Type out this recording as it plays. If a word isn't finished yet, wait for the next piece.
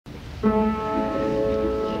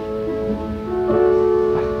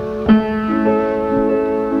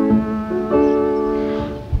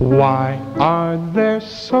Why are there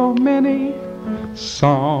so many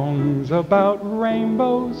songs about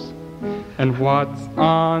rainbows? And what's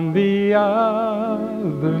on the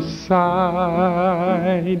other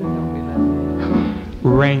side?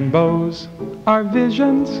 Rainbows are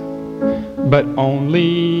visions, but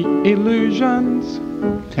only illusions,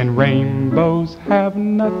 and rainbows have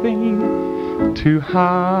nothing to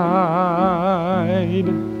hide.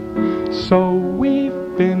 So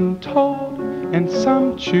we've been told, and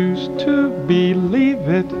some choose to believe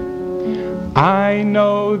it. I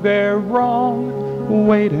know they're wrong,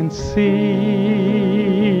 wait and see.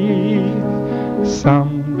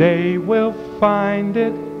 Someday we'll find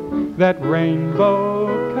it, that rainbow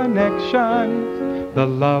connection, the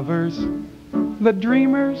lovers, the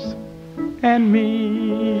dreamers, and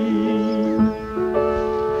me.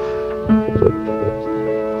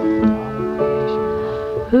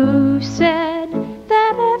 Who said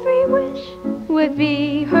that every wish would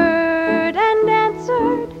be heard and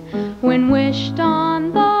answered when wished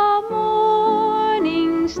on the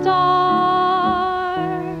morning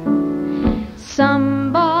star?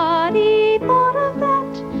 Somebody thought of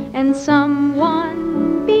that, and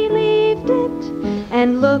someone believed it,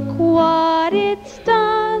 and look what it's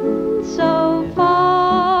done so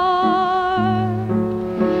far.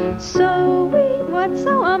 So what's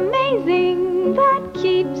so amazing that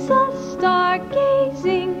keeps us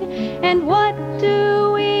stargazing, and what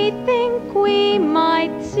do we think we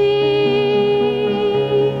might see?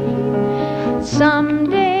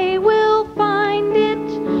 Someday we'll find it,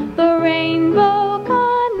 the rainbow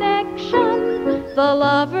connection, the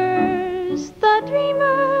lovers, the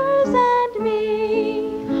dreamers, and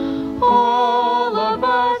me. All of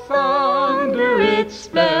us under its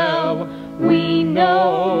spell, we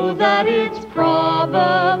know that it's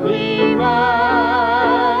probably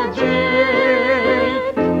magic.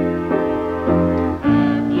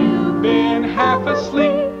 Have you been half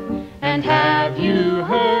asleep, and have you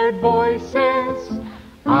heard voices?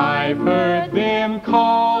 I've heard them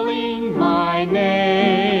calling my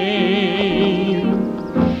name.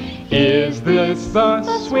 Is this the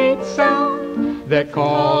sweet sound that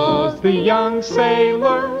calls the young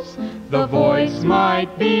sailors? The voice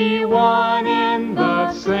might be one and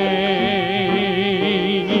the same.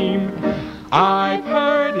 I've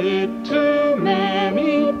heard it too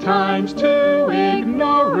many times to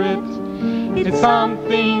ignore it. It's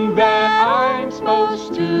something that I'm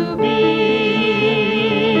supposed to be.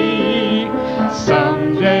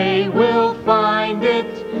 Someday we'll find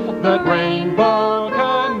it, the rainbow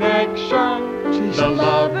connection, the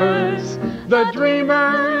lovers, the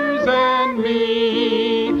dreamers, and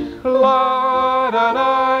me. La da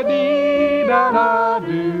da dee da da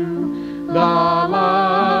do, la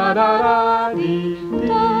la da da dee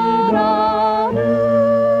da.